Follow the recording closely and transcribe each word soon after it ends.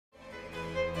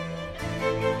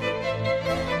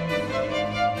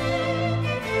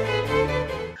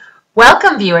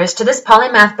Welcome viewers to this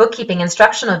Polymath Bookkeeping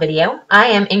Instructional video. I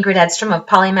am Ingrid Edstrom of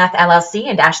Polymath LLC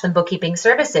and Ashland Bookkeeping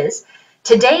Services.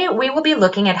 Today we will be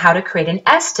looking at how to create an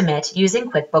estimate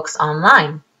using QuickBooks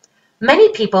Online.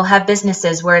 Many people have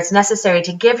businesses where it's necessary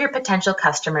to give your potential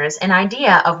customers an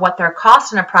idea of what their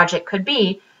cost on a project could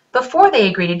be before they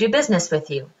agree to do business with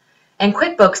you. And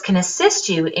QuickBooks can assist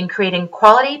you in creating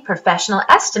quality professional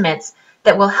estimates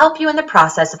that will help you in the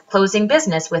process of closing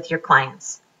business with your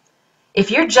clients. If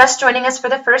you're just joining us for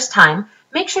the first time,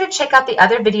 make sure to check out the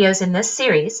other videos in this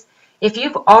series. If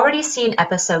you've already seen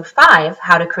episode 5,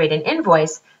 How to Create an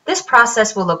Invoice, this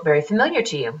process will look very familiar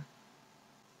to you.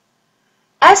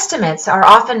 Estimates are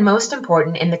often most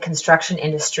important in the construction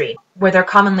industry, where they're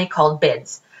commonly called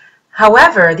bids.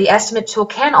 However, the estimate tool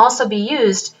can also be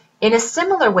used in a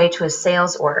similar way to a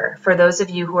sales order, for those of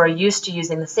you who are used to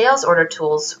using the sales order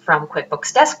tools from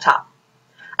QuickBooks Desktop.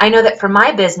 I know that for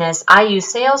my business, I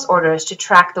use sales orders to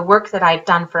track the work that I've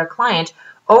done for a client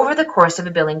over the course of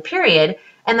a billing period,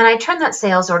 and then I turn that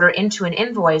sales order into an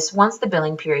invoice once the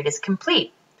billing period is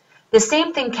complete. The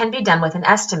same thing can be done with an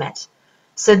estimate.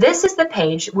 So this is the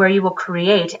page where you will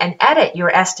create and edit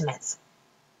your estimates.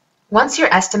 Once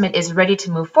your estimate is ready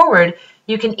to move forward,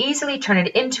 you can easily turn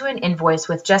it into an invoice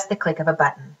with just the click of a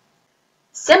button.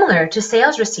 Similar to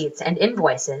sales receipts and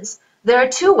invoices, there are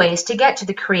two ways to get to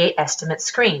the Create Estimate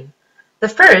screen. The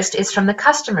first is from the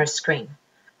Customer's screen.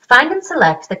 Find and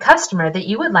select the customer that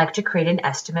you would like to create an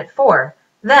estimate for.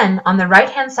 Then, on the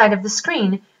right-hand side of the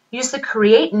screen, use the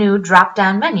Create New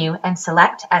drop-down menu and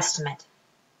select Estimate.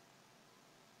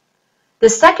 The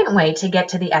second way to get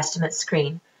to the Estimate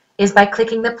screen is by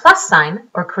clicking the plus sign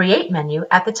or Create menu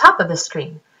at the top of the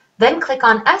screen. Then click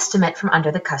on Estimate from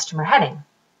under the Customer heading.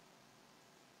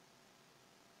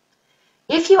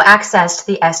 If you accessed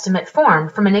the estimate form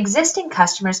from an existing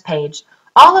customer's page,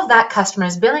 all of that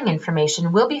customer's billing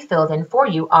information will be filled in for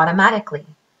you automatically.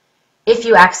 If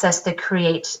you access the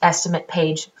Create Estimate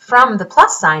page from the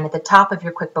plus sign at the top of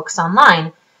your QuickBooks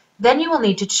Online, then you will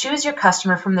need to choose your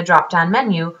customer from the drop-down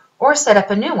menu or set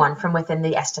up a new one from within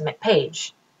the estimate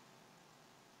page.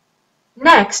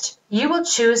 Next, you will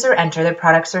choose or enter the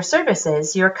products or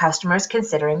services your customer is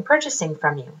considering purchasing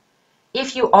from you.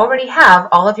 If you already have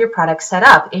all of your products set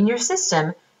up in your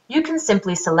system, you can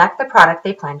simply select the product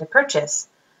they plan to purchase.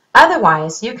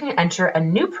 Otherwise, you can enter a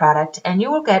new product and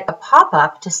you will get a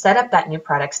pop-up to set up that new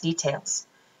product's details.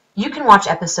 You can watch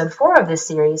episode 4 of this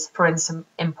series for some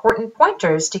important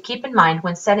pointers to keep in mind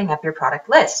when setting up your product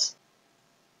list.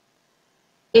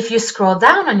 If you scroll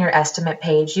down on your estimate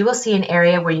page, you will see an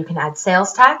area where you can add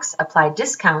sales tax, apply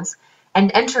discounts,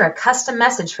 and enter a custom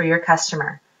message for your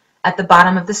customer. At the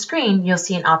bottom of the screen, you'll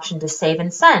see an option to save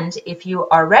and send if you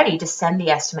are ready to send the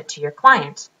estimate to your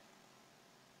client.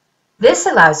 This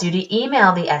allows you to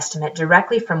email the estimate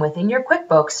directly from within your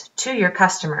QuickBooks to your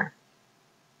customer.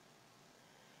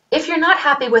 If you're not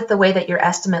happy with the way that your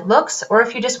estimate looks, or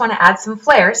if you just want to add some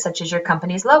flair, such as your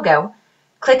company's logo,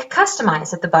 click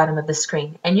Customize at the bottom of the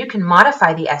screen, and you can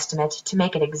modify the estimate to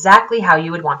make it exactly how you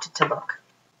would want it to look.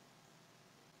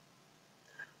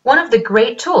 One of the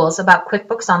great tools about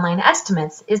QuickBooks Online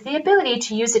Estimates is the ability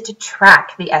to use it to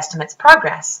track the estimate's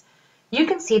progress. You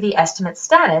can see the estimate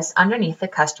status underneath the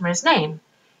customer's name.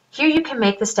 Here you can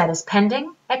make the status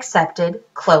pending, accepted,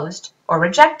 closed, or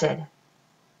rejected.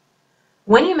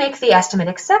 When you make the estimate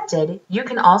accepted, you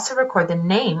can also record the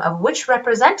name of which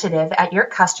representative at your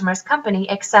customer's company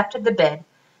accepted the bid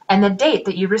and the date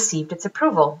that you received its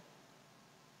approval.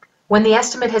 When the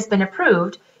estimate has been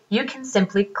approved, you can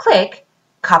simply click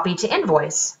Copy to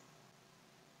Invoice.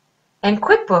 And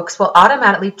QuickBooks will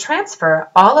automatically transfer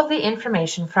all of the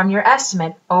information from your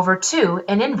estimate over to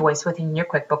an invoice within your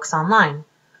QuickBooks Online.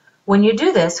 When you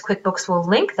do this, QuickBooks will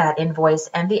link that invoice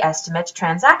and the estimate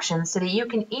transaction so that you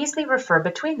can easily refer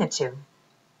between the two.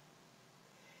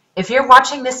 If you're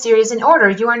watching this series in order,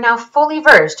 you are now fully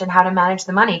versed in how to manage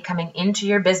the money coming into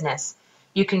your business.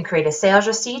 You can create a sales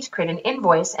receipt, create an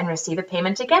invoice, and receive a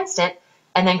payment against it,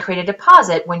 and then create a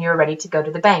deposit when you're ready to go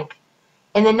to the bank.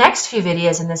 In the next few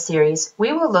videos in this series,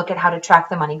 we will look at how to track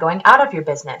the money going out of your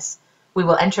business. We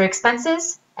will enter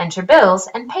expenses, enter bills,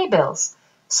 and pay bills.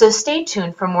 So stay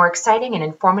tuned for more exciting and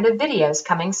informative videos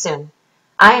coming soon.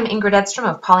 I am Ingrid Edstrom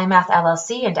of Polymath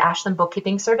LLC and Ashland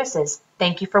Bookkeeping Services.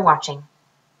 Thank you for watching.